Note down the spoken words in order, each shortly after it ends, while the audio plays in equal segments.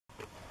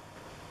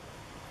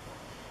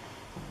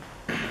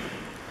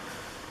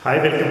Hi,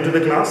 welcome to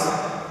the class.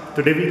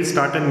 Today we will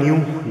start a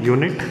new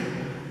unit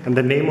and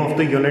the name of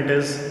the unit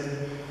is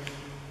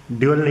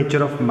Dual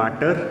Nature of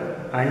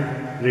Matter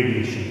and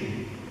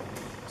Radiation.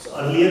 So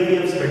earlier we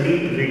have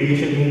studied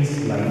radiation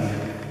means light.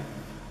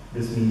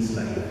 This means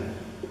light.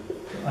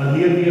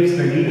 Earlier we have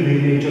studied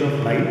real nature of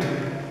light.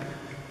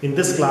 In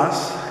this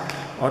class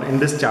or in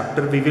this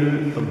chapter we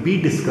will be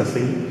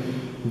discussing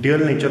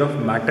dual nature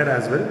of matter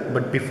as well.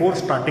 But before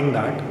starting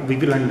that we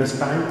will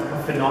understand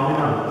a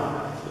phenomenon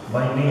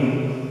by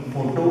name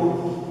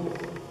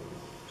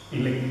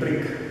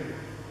photoelectric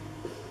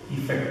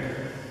effect,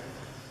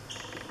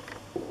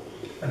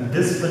 and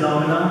this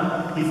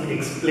phenomena is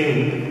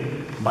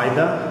explained by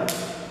the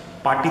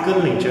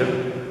particle nature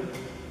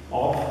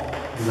of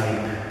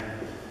light.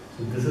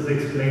 So this is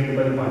explained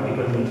by the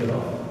particle nature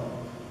of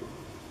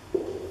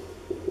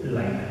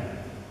light.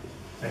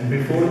 And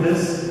before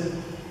this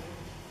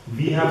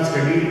we have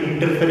studied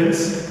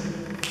interference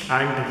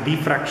and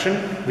diffraction,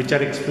 which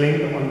are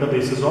explained on the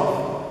basis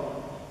of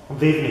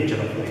wave nature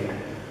of light.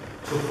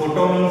 So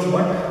photo means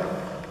what?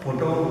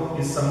 Photo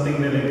is something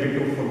related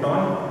to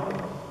photon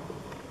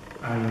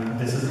and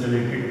this is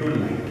related to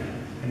light.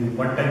 And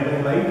what type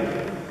of light?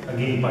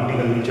 Again,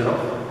 particle nature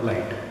of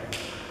light.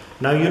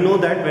 Now you know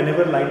that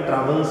whenever light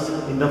travels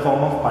in the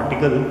form of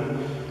particle,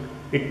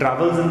 it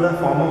travels in the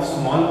form of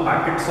small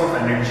packets of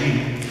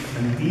energy,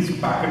 and these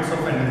packets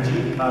of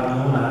energy are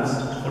known as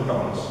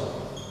photons.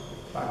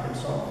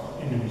 Packets of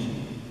energy.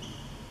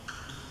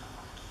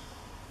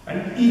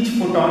 And each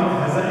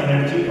photon has an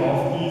energy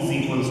of E is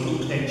equals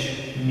to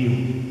h nu.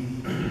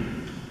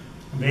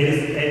 Where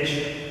is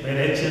h? Where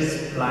h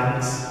is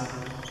Planck's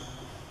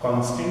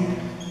constant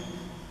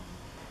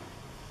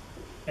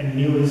and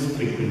nu is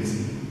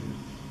frequency.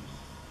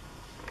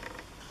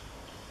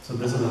 So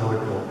this is how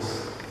it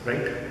works,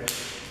 right?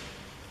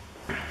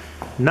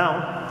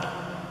 Now,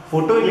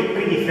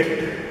 photoelectric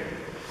effect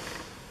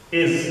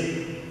is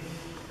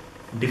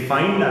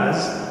defined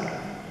as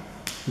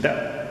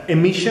the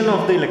emission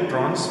of the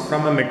electrons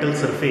from a metal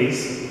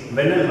surface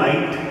when a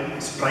light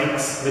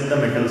strikes with the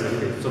metal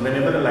surface. So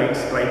whenever a light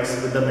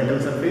strikes with the metal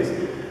surface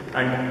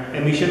and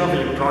emission of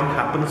electron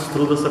happens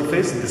through the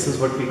surface, this is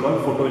what we call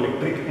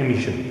photoelectric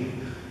emission,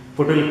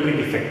 photoelectric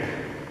effect.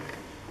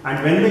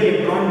 And when the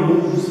electron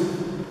moves,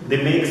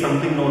 they make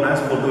something known as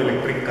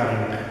photoelectric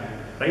current,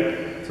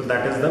 right? So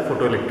that is the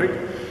photoelectric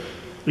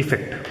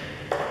effect.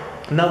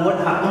 Now what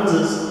happens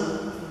is,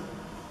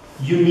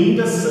 you need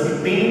a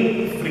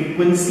certain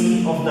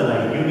frequency of the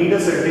light. You need a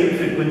certain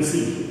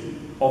frequency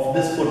of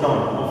this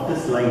photon, of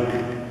this light,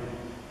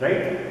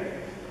 right?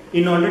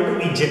 In order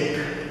to eject.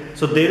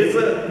 So there is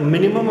a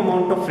minimum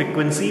amount of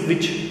frequency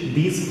which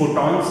these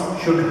photons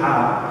should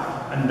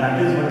have, and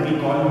that is what we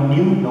call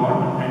mu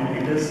naught, and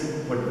it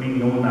is what we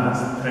know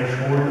as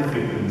threshold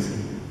frequency.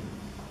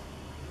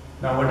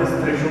 Now what is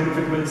threshold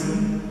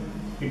frequency?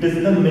 It is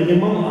the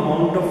minimum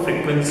amount of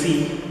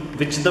frequency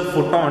which the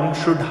photon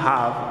should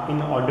have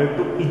in order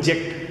to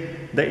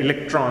eject the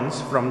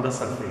electrons from the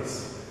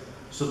surface.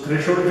 So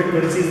threshold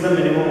frequency is the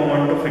minimum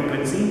amount of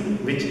frequency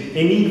which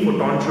any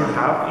photon should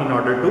have in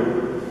order to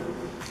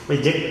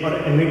eject or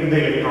emit the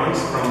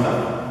electrons from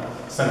the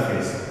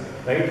surface,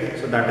 right?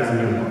 So that is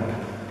mu naught.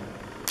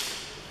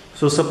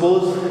 So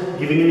suppose,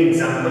 giving an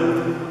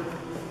example,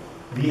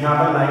 we have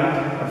a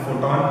light, a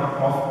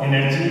photon of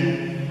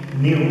energy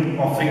nu,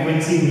 of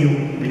frequency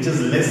nu, which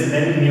is less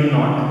than mu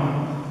naught.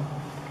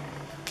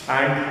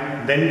 And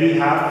then we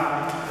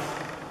have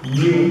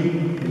mu,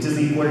 which is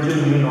equal to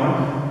mu naught,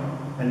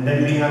 and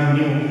then we have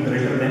mu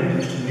greater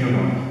than mu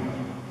naught.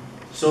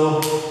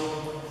 So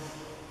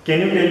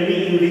can you tell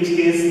me in which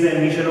case the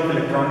emission of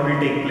electron will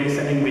take place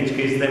and in which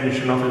case the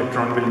emission of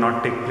electron will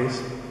not take place?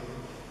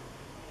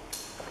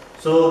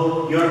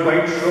 So you are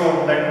quite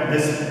sure that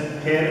this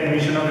here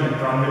emission of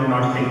electron will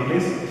not take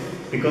place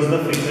because the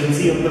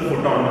frequency of the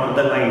photon or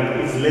the light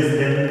is less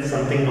than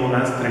something known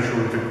as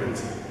threshold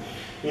frequency.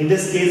 In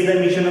this case the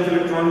emission of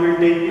electron will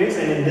take place,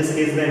 and in this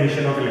case the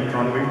emission of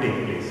electron will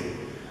take place.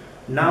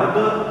 Now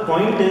the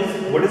point is,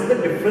 what is the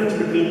difference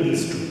between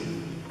these two?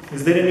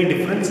 Is there any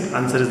difference?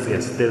 Answer is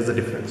yes, there is a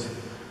difference.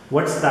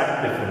 What's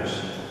that difference?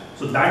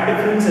 So that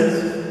difference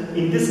is,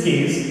 in this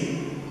case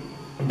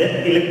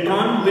the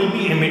electron will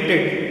be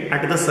emitted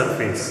at the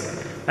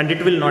surface and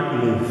it will not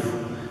move.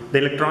 The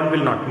electron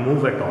will not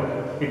move at all.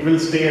 It will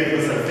stay at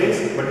the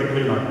surface but it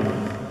will not move.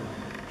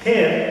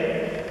 Here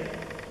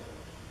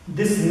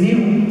this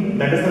nu,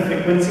 that is the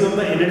frequency of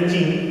the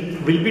energy,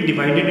 will be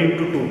divided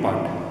into two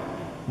parts.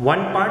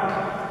 One part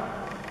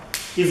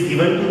is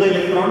given to the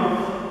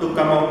electron to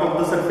come out of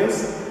the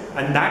surface,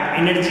 and that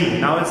energy,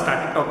 now I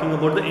started talking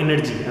about the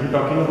energy, I am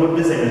talking about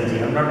this energy,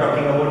 I am not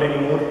talking about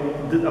anymore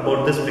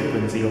about this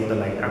frequency of the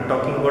light, I am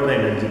talking about the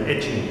energy,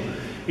 h nu.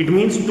 It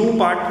means two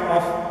parts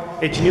of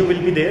h nu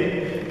will be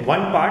there.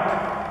 One part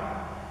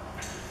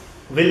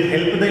will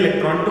help the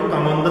electron to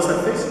come on the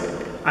surface,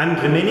 and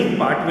remaining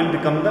part will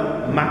become the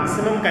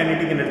maximum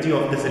kinetic energy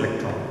of this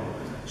electron.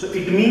 So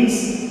it means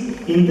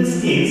in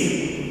this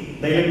case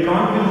the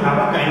electron will have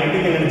a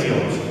kinetic energy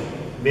also.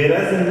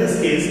 Whereas in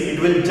this case, it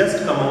will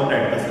just come out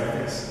at the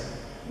surface.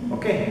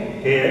 Okay,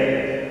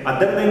 here,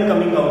 other than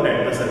coming out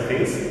at the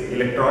surface,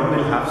 electron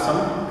will have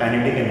some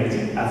kinetic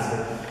energy as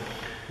well.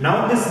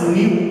 Now this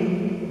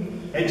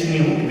nu, h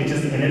nu, which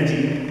is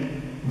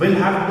energy, will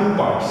have two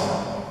parts.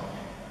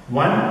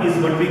 One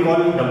is what we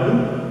call W,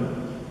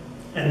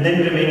 and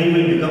then remaining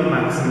will become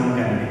maximum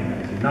kinetic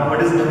energy. Now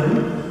what is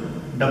W?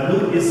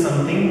 W is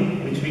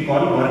something which we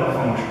call work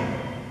function.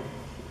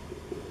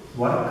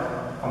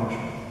 Work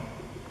function.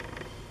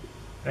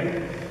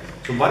 Right?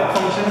 So work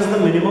function is the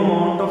minimum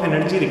amount of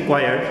energy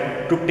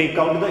required to take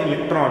out the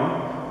electron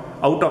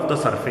out of the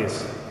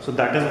surface. So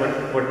that is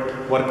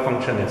what work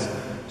function is.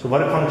 So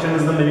work function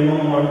is the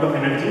minimum amount of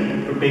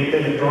energy to take the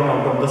electron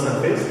out of the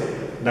surface.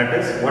 That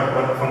is what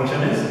work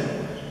function is.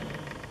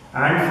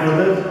 And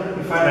further,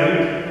 if I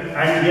write,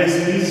 and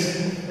yes,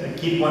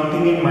 please keep one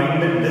thing in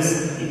mind, that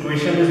this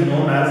equation is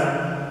known as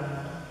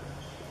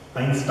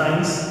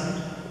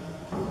Einstein's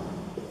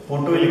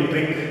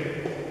photoelectric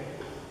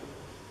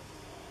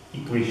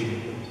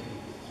equation.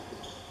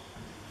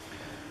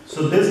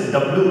 So this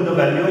W, the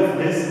value of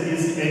this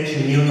is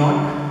h nu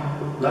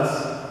naught plus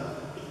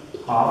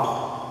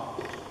half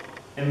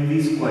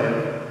mv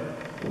square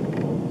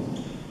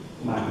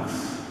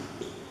max.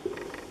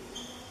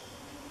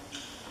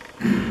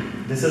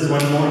 This is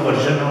one more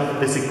version of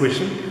this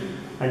equation,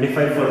 and if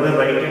I further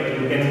write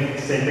it, you can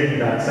send it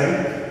that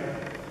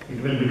side.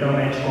 It will become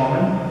h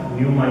common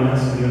nu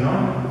minus mu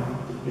naught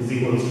is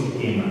equals to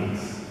k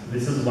max.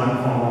 This is one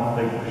form of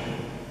the equation.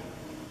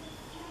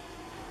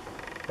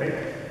 Right?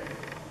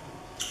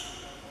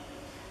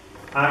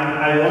 And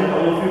I want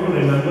all of you to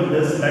remember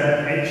this,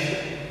 that h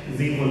is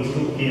equals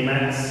to k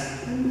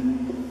max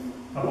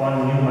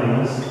upon nu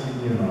minus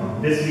mu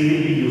naught. This we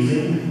will be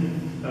using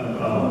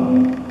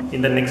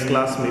in the next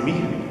class maybe,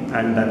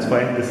 and that's why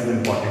this is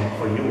important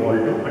for you all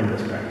to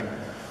understand.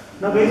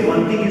 Now guys,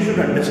 one thing you should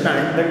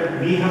understand,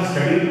 that we have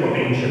studied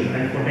potential,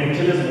 and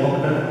potential is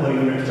work done per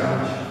unit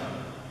charge.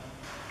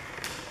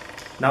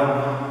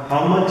 Now,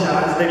 how much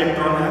charge the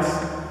electron has?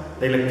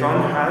 The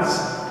electron has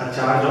a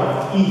charge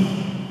of E.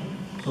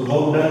 So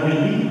work done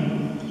will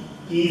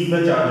be E is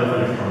the charge of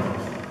electron.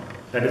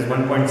 That is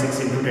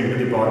 1.6 into 10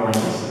 to the power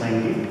minus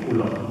 90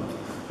 coulomb.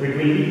 So it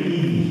will be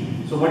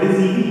EV. So what is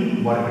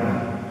EV? Work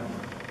done.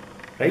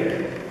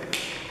 Right?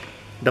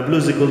 W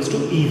is equals to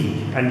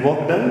EV, and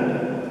work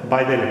done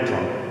by the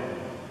electron.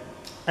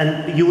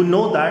 And you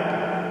know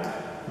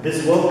that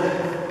this work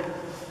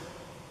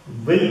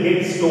will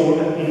get stored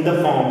in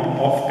the form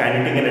of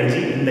kinetic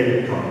energy in the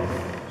electron.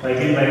 So I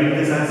can write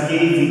this as K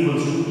is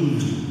equals to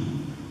EV.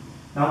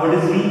 Now what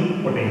is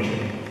V? Potential.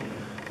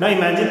 Now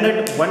imagine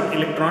that one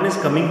electron is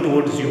coming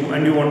towards you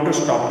and you want to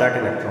stop that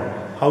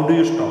electron. How do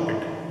you stop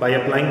it? By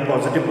applying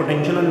positive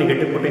potential or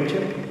negative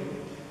potential?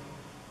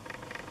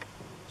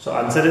 So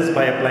answer is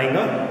by applying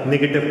a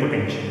negative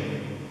potential.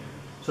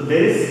 So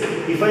there is,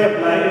 if I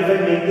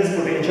make this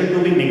potential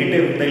to be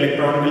negative, the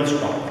electron will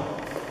stop.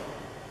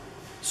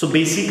 So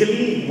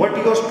basically what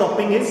you are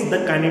stopping is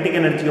the kinetic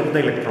energy of the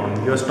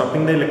electron. You are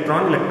stopping the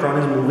electron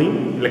is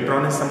moving,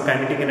 electron has some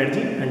kinetic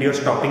energy, and you are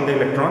stopping the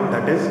electron,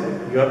 that is,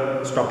 you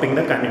are stopping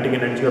the kinetic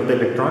energy of the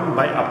electron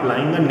by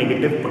applying a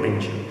negative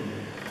potential.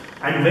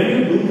 And when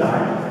you do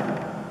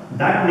that,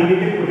 that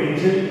negative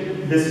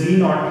potential, this V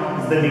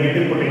naught is the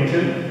negative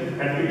potential,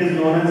 and it is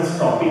known as a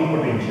stopping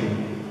potential.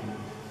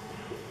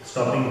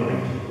 Stopping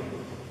potential.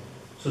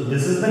 So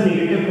this is the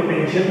negative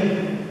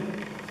potential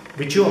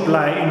which you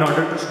apply in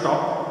order to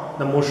stop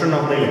the motion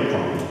of the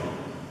electron.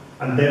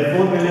 And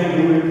therefore when I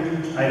do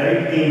it, I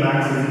write K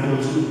max is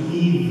equals to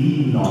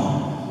EV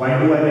naught. Why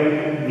do I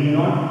write V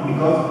naught?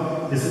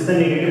 Because this is the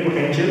negative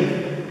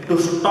potential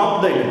to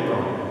stop the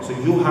electron. So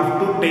you have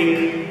to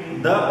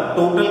take the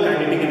total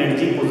kinetic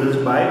energy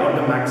possessed by, or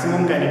the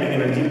maximum kinetic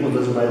energy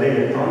possessed by the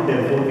electron.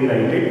 Therefore we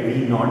write it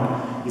V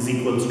naught is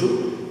equals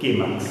to K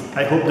max.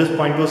 I hope this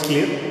point was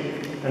clear.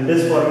 And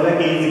this formula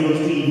K is equals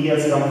to EV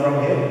has come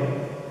from here.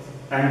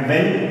 And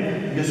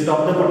when you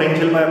stop the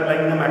potential by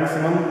applying the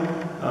maximum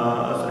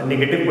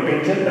negative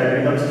potential, that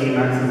becomes K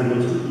max is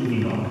equals to EV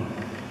naught.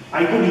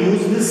 I could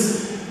use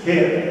this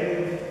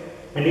here,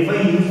 and if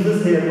I use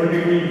this here, what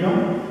it will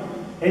become?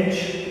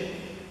 H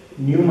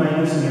nu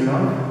minus mu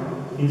naught.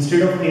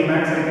 Instead of K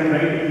max, I can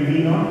write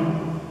EV naught,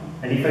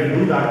 and if I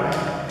do that,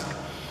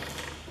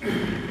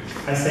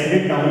 I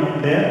send it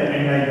down there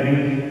and I bring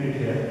it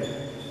here.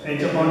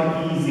 H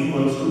upon E is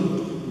equals to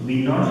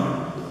V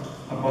naught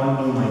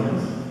upon nu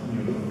minus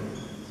mu naught.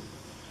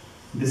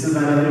 This is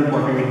another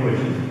important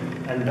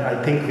equation, and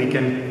I think we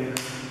can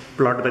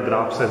plot the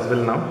graphs as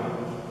well now.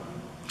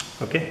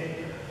 Okay.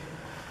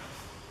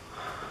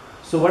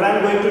 So what I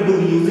am going to do,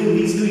 using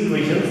these two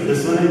equations,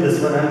 this one and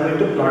this one, I am going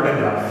to plot a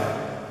graph.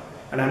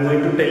 And I am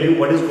going to tell you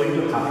what is going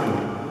to happen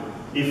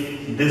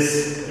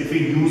if we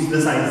use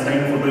this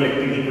Einstein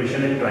photoelectric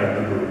equation and try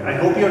to do it. I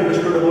hope you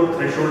understood about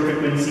threshold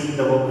frequency,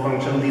 the work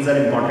function. These are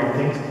important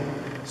things,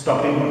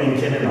 stopping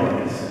potential and all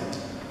this.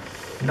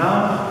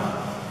 Now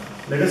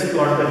let us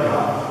plot the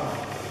graph.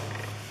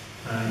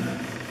 And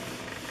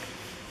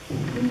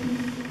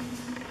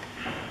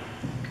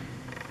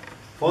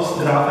First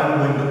graph I am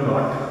going to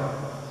plot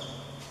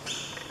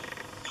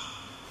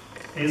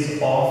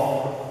is of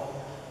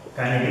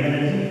kinetic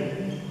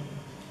energy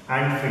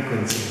and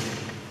frequency.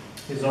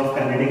 Is of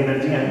kinetic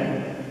energy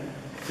and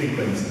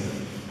frequency.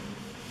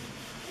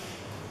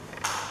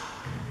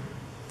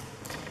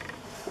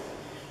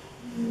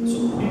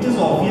 So it is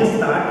obvious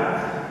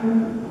that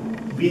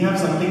we have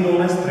something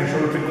known as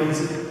threshold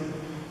frequency.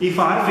 If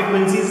our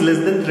frequency is less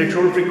than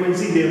threshold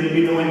frequency, there will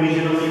be no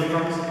emission of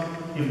electrons.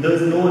 If there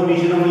is no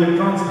emission of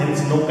electrons,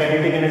 hence no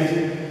kinetic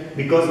energy.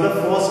 Because the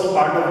first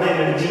part of the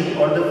energy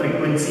or the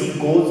frequency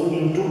goes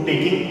into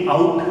taking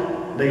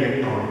out the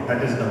electron,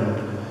 that is done.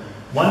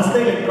 Once the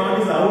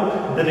electron is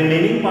out, the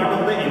remaining part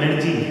of the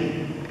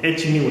energy,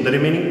 h nu, the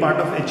remaining part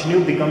of h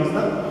nu becomes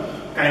the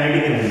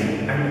kinetic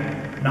energy.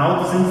 And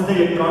now since the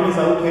electron is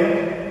out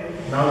here,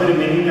 now the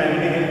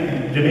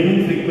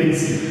remaining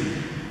frequency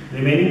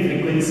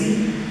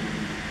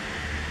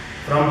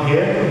from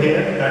here to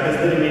here, that is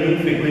the remaining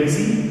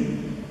frequency.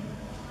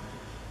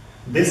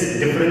 This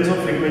difference of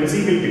frequency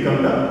will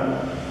become the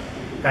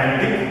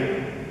kinetic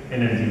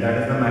energy,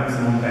 that is the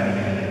maximum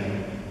kinetic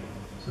energy.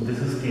 So this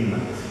is K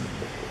max.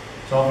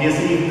 So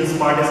obviously if this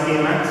part is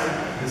K max,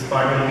 this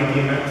part will be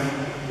K max.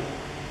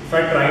 If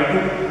I try to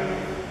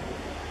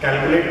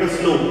calculate the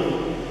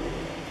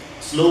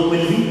slope will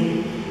be,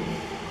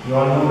 you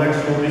all know that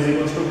slope is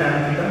equals to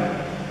tan theta.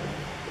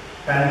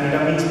 Tan theta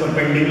means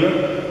perpendicular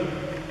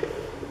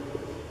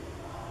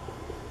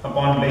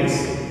upon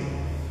base,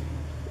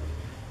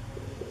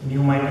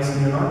 mu minus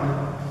mu naught.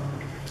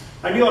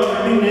 And you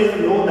already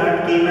know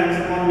that K max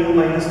upon mu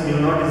minus mu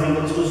naught is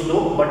equals to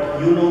slope, but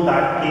you know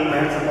that K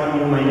max upon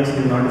mu minus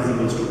mu naught is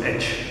equals to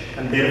h.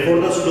 And therefore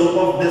the slope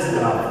of this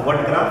graph,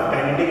 what graph?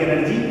 Kinetic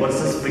energy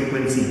versus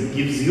frequency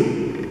gives you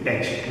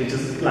h, which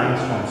is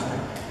Planck's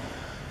constant.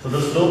 So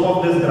the slope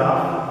of this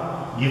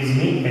graph gives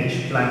me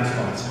h, Planck's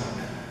constant,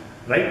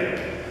 right?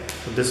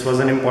 So this was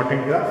an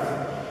important graph.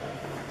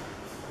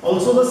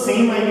 Also the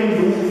same I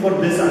can do for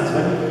this as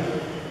well.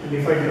 And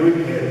if I do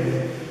it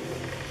here,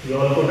 you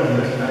all could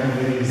understand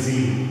very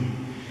easily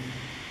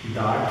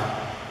that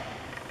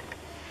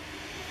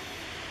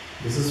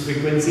this is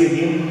frequency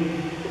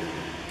again,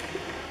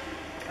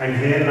 and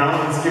here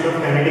now instead of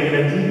kinetic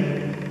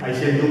energy I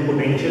shall do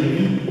potential V.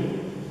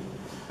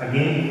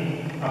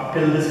 Again up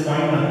till this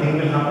point nothing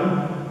will happen.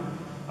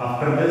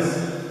 After this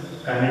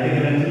kinetic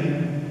energy,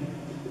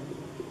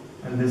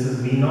 and this is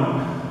V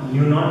naught,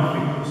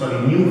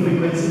 mu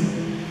frequency.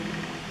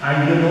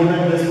 And you know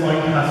that this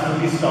point has to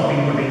be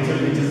stopping potential,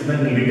 which is the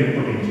negative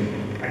potential.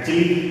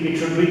 Actually, it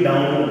should be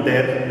down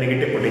there,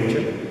 negative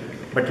potential.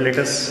 But let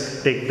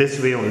us take this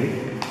way only,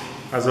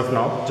 as of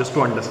now, just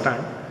to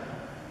understand.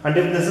 And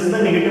if this is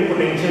the negative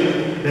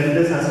potential, then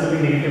this has to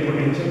be negative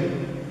potential.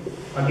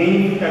 Again,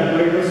 if you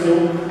calculate the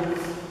slope,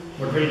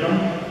 what will come?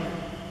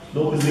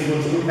 Slope is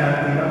equals to tan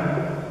theta.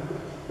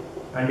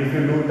 And if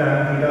you do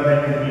tan theta, then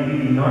it will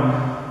be V naught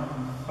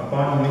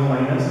upon mu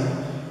minus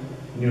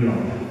mu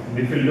naught.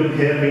 If you look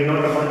here, V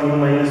naught upon mu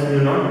minus mu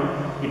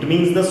naught, it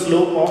means the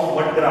slope of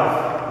what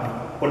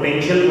graph?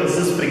 Potential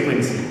versus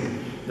frequency.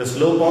 The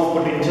slope of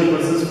potential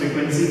versus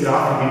frequency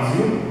graph gives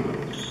you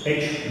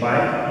h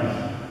by E.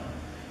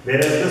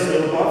 Whereas the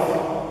slope of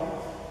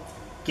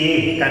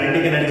K,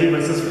 kinetic energy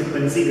versus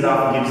frequency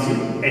graph gives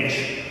you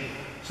h.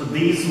 So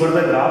these were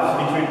the graphs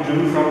which we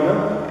drew from the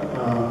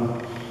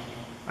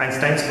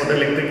Einstein's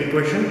photoelectric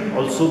equation.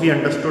 Also we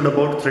understood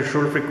about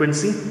threshold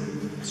frequency,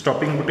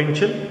 stopping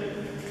potential,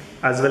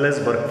 as well as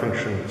work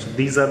function. So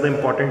these are the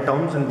important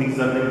terms and these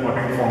are the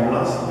important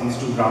formulas. These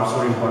two graphs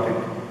were important.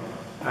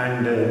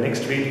 And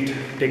next we'll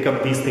take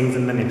up these things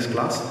in the next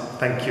class.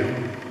 Thank you.